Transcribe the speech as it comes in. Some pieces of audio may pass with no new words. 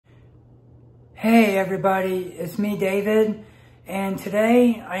Hey everybody, it's me David, and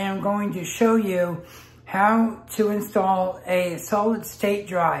today I am going to show you how to install a solid state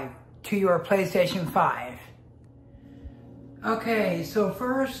drive to your PlayStation 5. Okay, so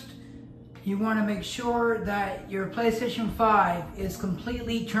first you want to make sure that your PlayStation 5 is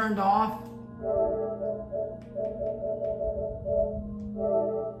completely turned off.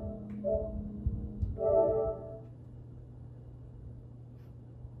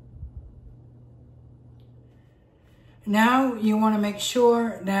 Now you want to make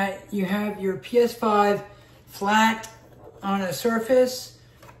sure that you have your PS5 flat on a surface.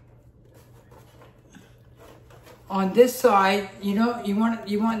 On this side, you want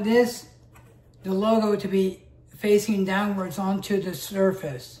the logo to be facing downwards onto the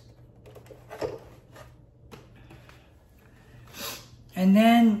surface. And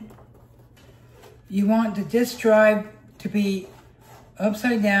then you want the disk drive to be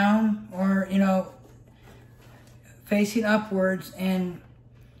upside down, or facing upwards, and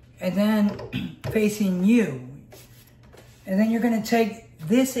then facing you. And then you're going to take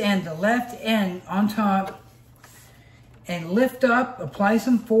this end, the left end on top, and lift up, apply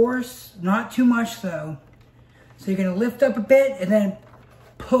some force, not too much though. So you're going to lift up a bit and then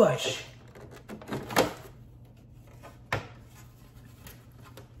push.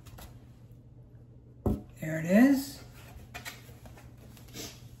 There it is.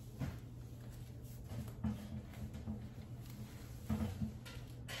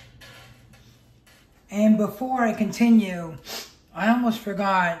 And before I continue, I almost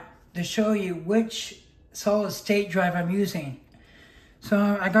forgot to show you which solid state drive I'm using.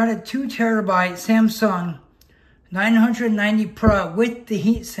 So I got a 2 terabyte Samsung 990 Pro with the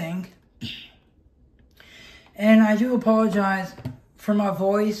heatsink. And I do apologize for my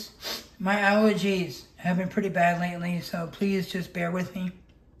voice. My allergies have been pretty bad lately, so please just bear with me.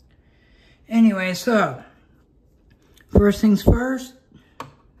 Anyway, so first things first.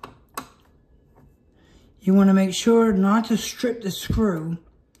 You want to make sure not to strip the screw.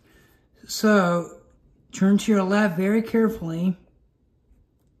 So, turn to your left very carefully.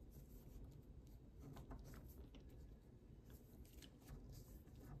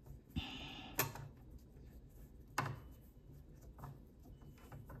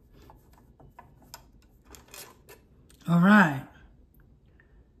 All right.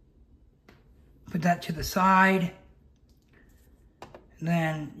 Put that to the side.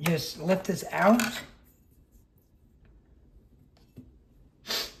 Then just lift this out.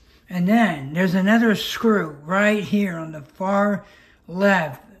 And then there's another screw right here on the far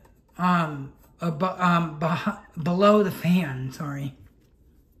left, below the fan, sorry.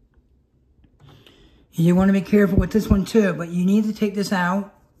 You want to be careful with this one too, but you need to take this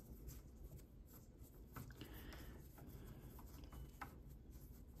out.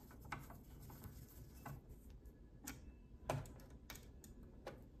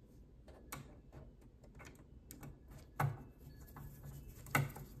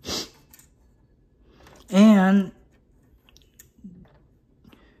 And,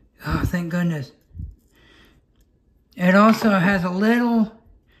 oh, thank goodness. It also has a little,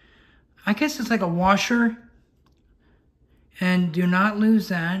 I guess it's like a washer. And do not lose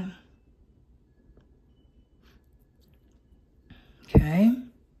that. Okay.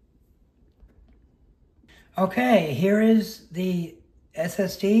 Okay, here is the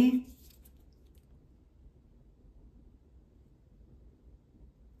SSD.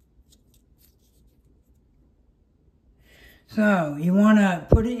 So you want to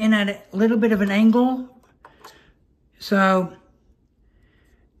put it in at a little bit of an angle. So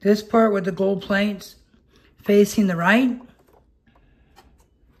this part with the gold plates facing the right.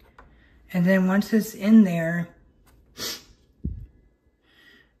 And then once it's in there,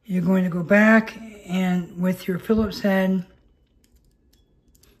 you're going to go back and with your Phillips head,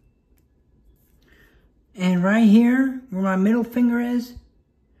 and right here where my middle finger is,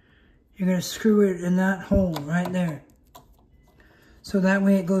 you're going to screw it in that hole right there. So that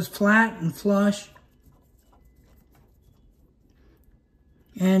way it goes flat and flush.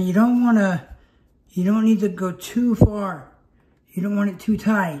 And you don't need to go too far. You don't want it too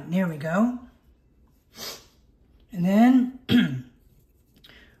tight. There we go. And then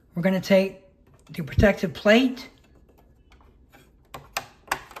we're going to take the protective plate,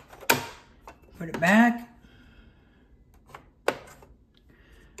 put it back,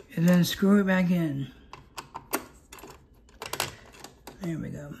 and then screw it back in. There we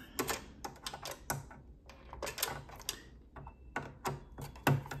go.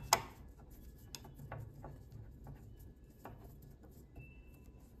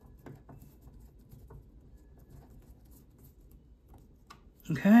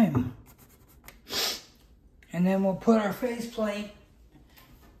 Okay. And then we'll put our faceplate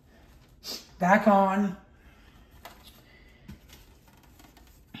back on.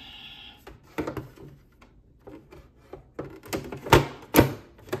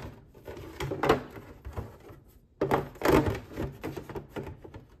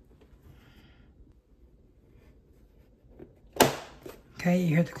 Okay, you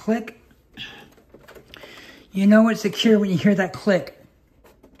hear the click. You know it's secure when you hear that click.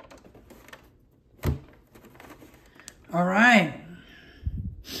 All right.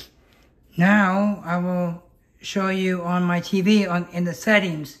 Now I will show you on my TV in the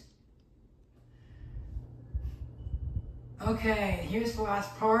settings. Okay, here's the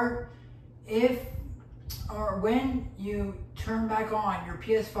last part. If or when you turn back on your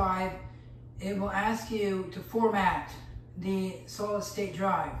PS5, it will ask you to format the solid state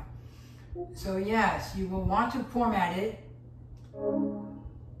drive. So yes, you will want to format it.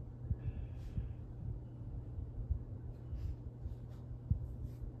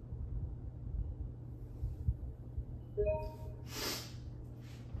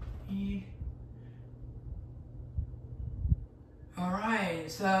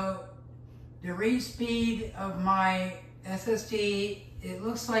 Alright, so the read speed of my SSD, it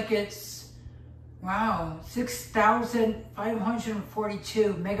looks like it's, wow,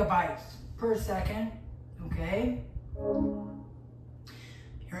 6,542 megabytes per second, okay? Your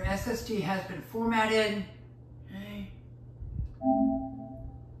SSD has been formatted. Okay.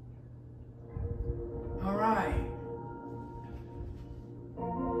 All right.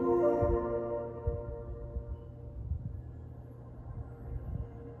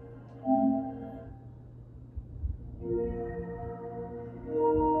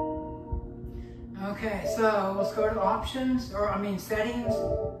 Okay, so let's go to options, settings.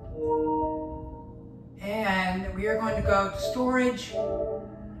 And we are going to go to storage. All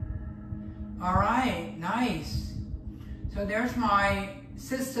right, nice. So there's my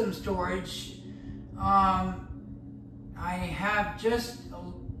system storage. I have just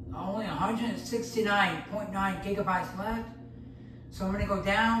only 169.9 gigabytes left. So I'm going to go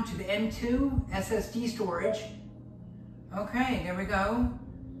down to the M2 SSD storage. Okay, there we go.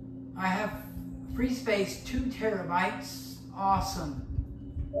 I have free space 2 terabytes. Awesome.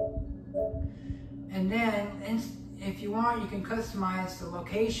 And then, if you want, you can customize the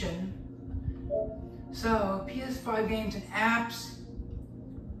location. So, PS5 games and apps.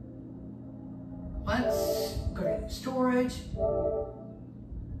 Let's go to storage.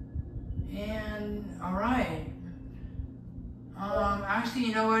 And, alright. Actually,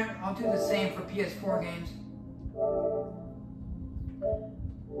 you know what? I'll do the same for PS4 games.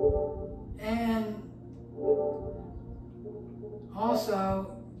 And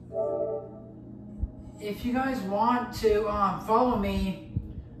also, if you guys want to follow me,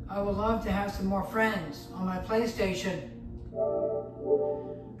 I would love to have some more friends on my PlayStation.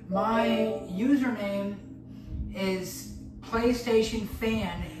 My username is PlayStation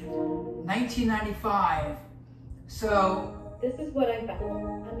Fan 1995. So this is what I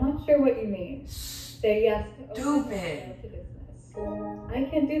found. I'm not sure what you mean. Say yes to stupid. I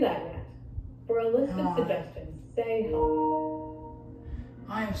can't do that yet. For a list of suggestions, say help.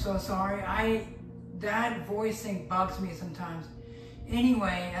 I am so sorry. That voice thing bugs me sometimes.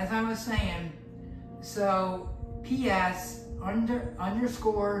 Anyway, as I was saying, so PS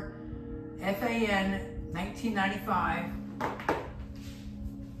underscore FAN 1995.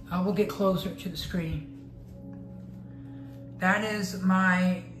 I will get closer to the screen. That is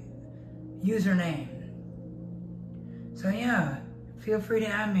my username. So yeah, feel free to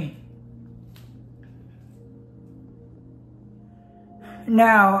add me.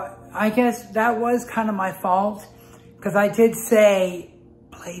 Now, I guess that was kind of my fault because I did say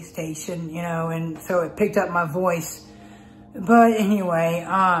PlayStation, you know, and so it picked up my voice. But anyway,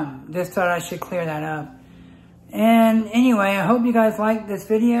 just thought I should clear that up. And anyway, I hope you guys liked this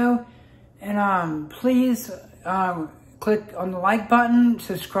video. And please click on the like button,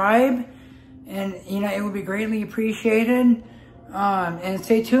 subscribe, and you know, it would be greatly appreciated. And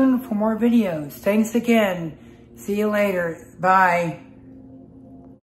stay tuned for more videos. Thanks again. See you later. Bye.